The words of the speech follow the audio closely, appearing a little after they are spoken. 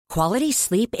Quality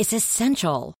sleep is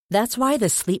essential. That's why the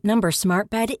Sleep Number Smart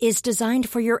Bed is designed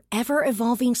for your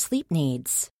ever-evolving sleep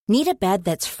needs. Need a bed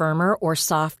that's firmer or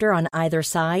softer on either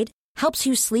side? Helps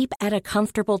you sleep at a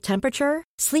comfortable temperature?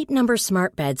 Sleep Number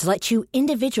Smart Beds let you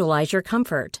individualize your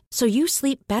comfort, so you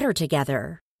sleep better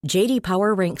together. J.D.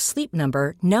 Power ranks Sleep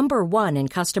Number number 1 in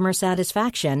customer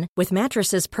satisfaction with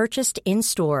mattresses purchased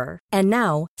in-store. And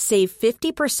now, save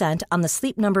 50% on the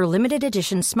Sleep Number Limited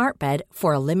Edition Smart Bed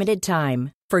for a limited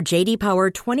time. For J.D. Power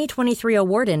 2023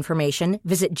 award information,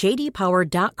 visit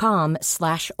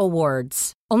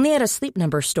jdpower.com/awards. Only at a Sleep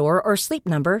Number store or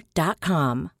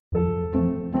sleepnumber.com.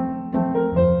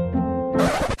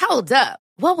 Hold up.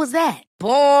 What was that?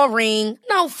 Boring.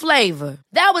 No flavor.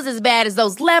 That was as bad as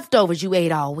those leftovers you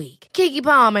ate all week. Keke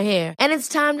Palmer here, and it's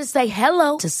time to say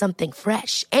hello to something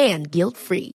fresh and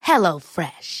guilt-free. Hello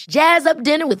Fresh. Jazz up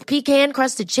dinner with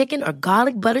pecan-crusted chicken or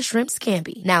garlic butter shrimp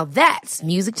scampi. Now that's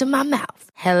music to my mouth.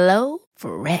 Hello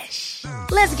Fresh.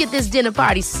 Let's get this dinner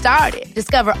party started.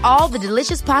 Discover all the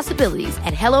delicious possibilities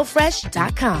at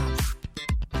hellofresh.com.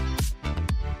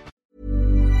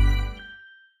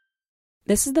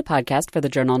 This is the podcast for the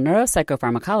journal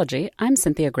Neuropsychopharmacology. I'm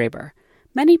Cynthia Graber.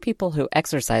 Many people who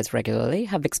exercise regularly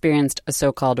have experienced a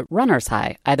so-called runner's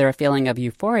high, either a feeling of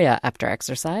euphoria after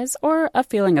exercise or a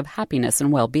feeling of happiness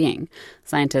and well-being.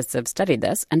 Scientists have studied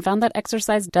this and found that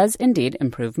exercise does indeed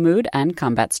improve mood and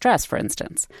combat stress, for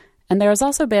instance. And there has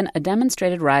also been a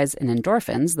demonstrated rise in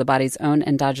endorphins, the body's own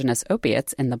endogenous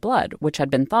opiates, in the blood, which had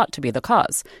been thought to be the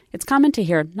cause. It's common to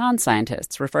hear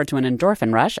non-scientists refer to an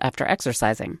endorphin rush after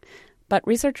exercising. But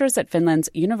researchers at Finland's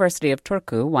University of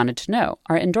Turku wanted to know,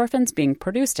 are endorphins being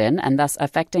produced in and thus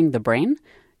affecting the brain?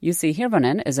 Jussi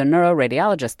Hirvonen is a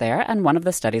neuroradiologist there and one of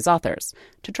the study's authors.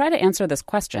 To try to answer this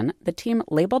question, the team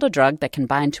labeled a drug that can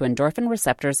bind to endorphin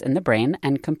receptors in the brain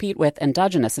and compete with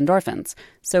endogenous endorphins.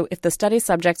 So if the study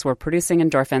subjects were producing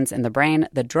endorphins in the brain,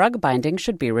 the drug binding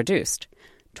should be reduced.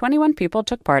 21 people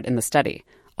took part in the study.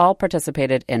 All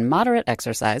participated in moderate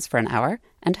exercise for an hour,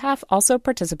 and half also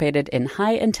participated in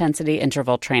high-intensity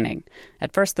interval training.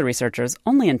 At first, the researchers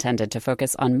only intended to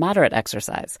focus on moderate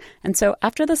exercise, and so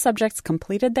after the subjects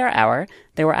completed their hour,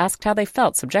 they were asked how they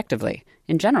felt subjectively.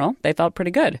 In general, they felt pretty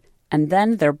good, and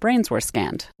then their brains were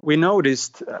scanned. We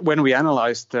noticed when we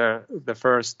analyzed the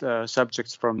first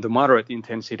subjects from the moderate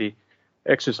intensity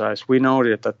exercise, we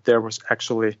noted that there was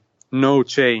actually no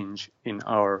change in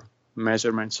our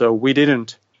measurement. So we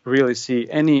didn't really see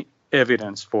any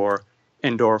evidence for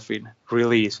endorphin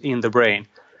release in the brain.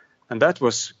 And that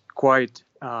was quite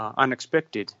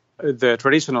unexpected. The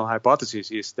traditional hypothesis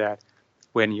is that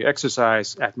when you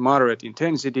exercise at moderate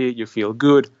intensity, you feel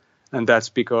good, and that's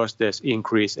because there's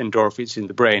increased endorphins in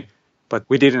the brain. But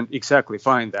we didn't exactly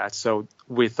find that. So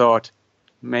we thought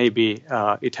maybe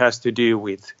it has to do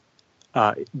with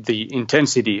the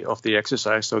intensity of the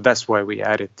exercise. So that's why we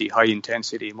added the high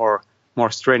intensity, more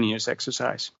strenuous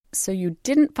exercise. So you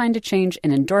didn't find a change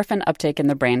in endorphin uptake in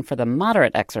the brain for the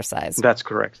moderate exercise? That's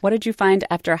correct. What did you find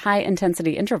after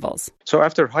high-intensity intervals? So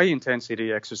after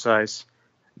high-intensity exercise,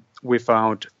 we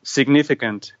found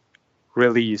significant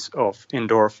release of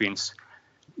endorphins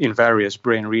in various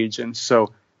brain regions.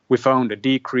 So we found a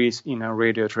decrease in our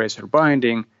radiotracer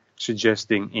binding,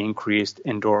 suggesting increased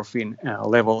endorphin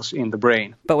levels in the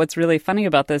brain. But what's really funny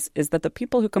about this is that the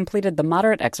people who completed the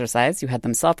moderate exercise, you had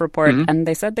them self-report, and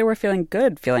they said they were feeling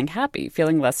good, feeling happy,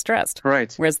 feeling less stressed.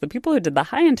 Right. Whereas the people who did the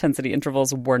high-intensity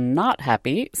intervals were not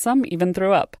happy. Some even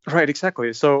threw up. Right,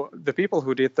 exactly. So the people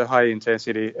who did the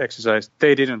high-intensity exercise,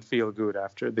 they didn't feel good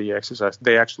after the exercise.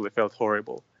 They actually felt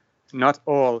horrible. Not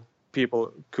all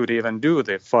people could even do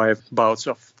the 5 bouts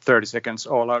of 30 seconds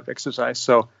all-out exercise.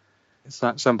 So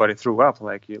somebody threw up,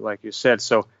 like you said.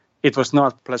 So it was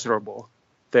not pleasurable.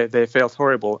 They felt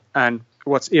horrible. And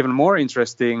what's even more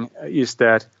interesting is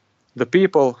that the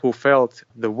people who felt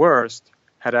the worst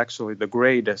had actually the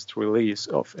greatest release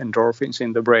of endorphins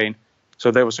in the brain. So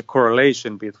there was a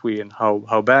correlation between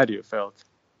how bad you felt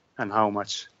and how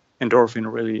much endorphin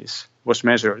release was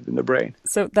measured in the brain.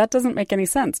 So that doesn't make any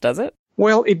sense, does it?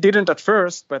 Well, it didn't at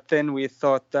first, but then we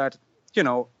thought that,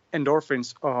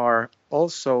 endorphins are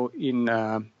also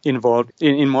involved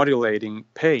in modulating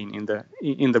pain in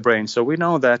the brain. So we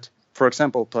know that, for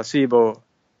example, placebo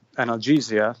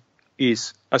analgesia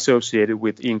is associated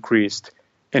with increased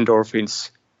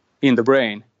endorphins in the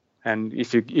brain. And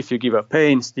if you give a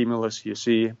pain stimulus, you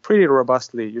see pretty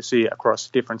robustly, you see across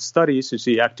different studies, you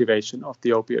see activation of the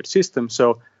opioid system.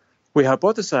 So we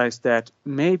hypothesized that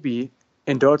maybe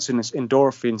endogenous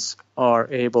endorphins are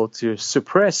able to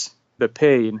suppress the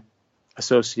pain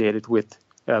associated with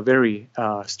very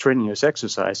strenuous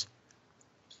exercise.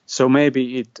 So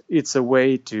maybe it's a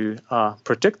way to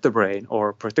protect the brain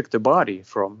or protect the body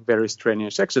from very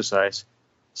strenuous exercise.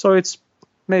 So it's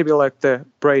maybe like the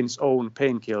brain's own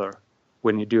painkiller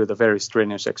when you do the very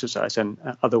strenuous exercise and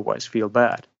otherwise feel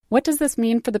bad. What does this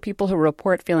mean for the people who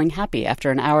report feeling happy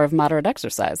after an hour of moderate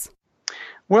exercise?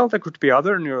 Well, there could be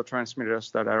other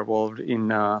neurotransmitters that are involved in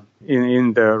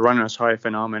the runner's high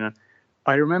phenomenon.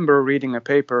 I remember reading a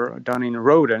paper done in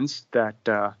rodents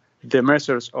that the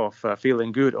measures of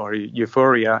feeling good or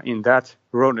euphoria in that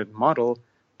rodent model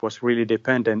was really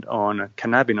dependent on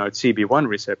cannabinoid CB1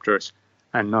 receptors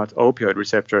and not opioid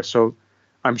receptors. So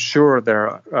I'm sure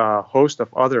there are a host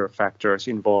of other factors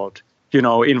involved in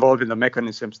the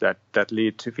mechanisms that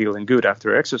lead to feeling good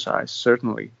after exercise,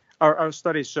 certainly. Our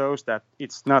study shows that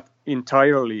it's not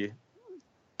entirely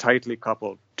tightly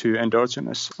coupled to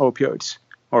endogenous opioids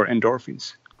or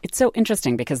endorphins. It's so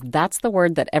interesting because that's the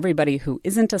word that everybody who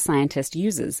isn't a scientist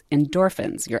uses,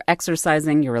 endorphins. You're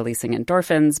exercising, you're releasing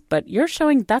endorphins, but you're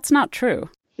showing that's not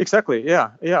true. Exactly. Yeah,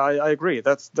 I agree.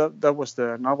 That was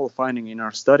the novel finding in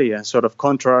our study and sort of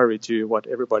contrary to what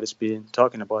everybody's been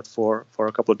talking about for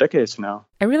a couple of decades now.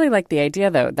 I really like the idea,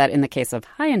 though, that in the case of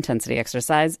high-intensity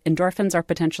exercise, endorphins are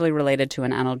potentially related to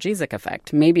an analgesic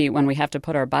effect. Maybe when we have to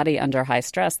put our body under high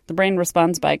stress, the brain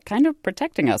responds by kind of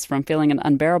protecting us from feeling an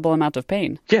unbearable amount of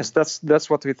pain. Yes, that's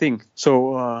what we think.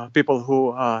 So people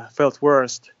who felt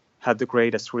worst had the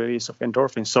greatest release of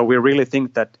endorphins. So we really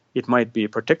think that it might be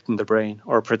protecting the brain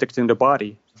or protecting the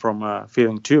body from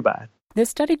feeling too bad.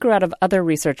 This study grew out of other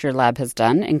research your lab has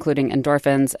done, including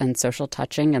endorphins and social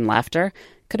touching and laughter.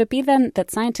 Could it be then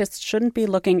that scientists shouldn't be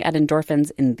looking at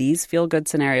endorphins in these feel-good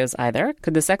scenarios either?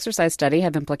 Could this exercise study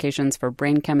have implications for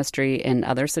brain chemistry in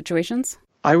other situations?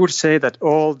 I would say that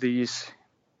all these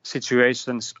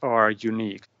situations are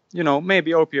unique.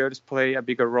 Maybe opioids play a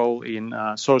bigger role in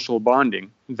social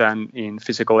bonding than in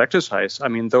physical exercise. I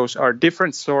mean, those are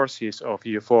different sources of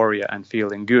euphoria and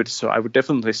feeling good. So I would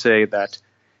definitely say that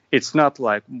it's not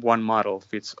like one model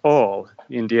fits all.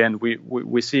 In the end,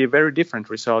 we see very different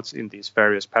results in these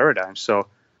various paradigms. So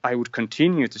I would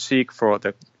continue to seek for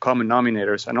the common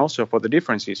denominators and also for the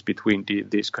differences between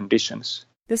these conditions.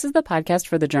 This is the podcast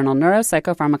for the journal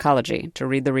Neuropsychopharmacology. To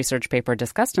read the research paper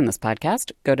discussed in this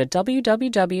podcast, go to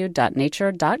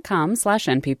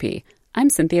www.nature.com/NPP. I'm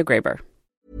Cynthia Graber.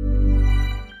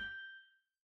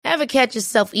 Ever catch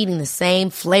yourself eating the same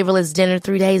flavorless dinner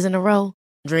 3 days in a row?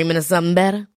 Dreaming of something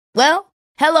better? Well,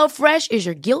 HelloFresh is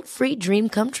your guilt-free dream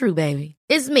come true, baby.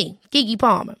 It's me, Keke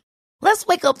Palmer. Let's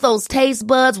wake up those taste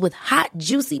buds with hot,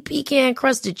 juicy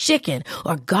pecan-crusted chicken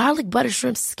or garlic butter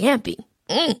shrimp scampi.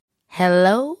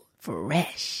 Hello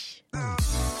Fresh.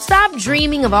 Stop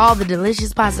dreaming of all the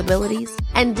delicious possibilities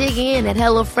and dig in at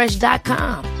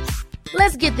HelloFresh.com.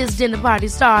 Let's get this dinner party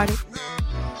started.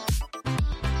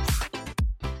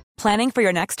 Planning for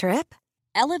your next trip?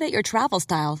 Elevate your travel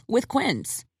style with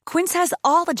Quince. Quince has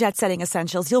all the jet-setting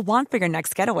essentials you'll want for your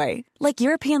next getaway, like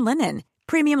European linen,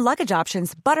 premium luggage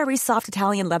options, buttery soft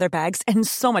Italian leather bags, and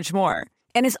so much more.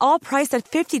 And is all priced at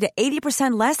 50 to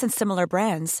 80% less than similar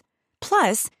brands.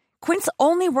 Plus, Quince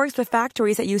only works with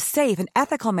factories that use safe and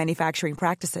ethical manufacturing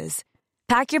practices.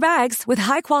 Pack your bags with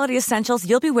high-quality essentials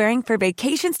you'll be wearing for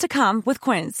vacations to come with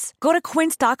Quince. Go to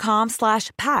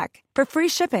quince.com/pack for free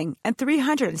shipping and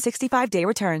 365-day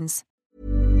returns.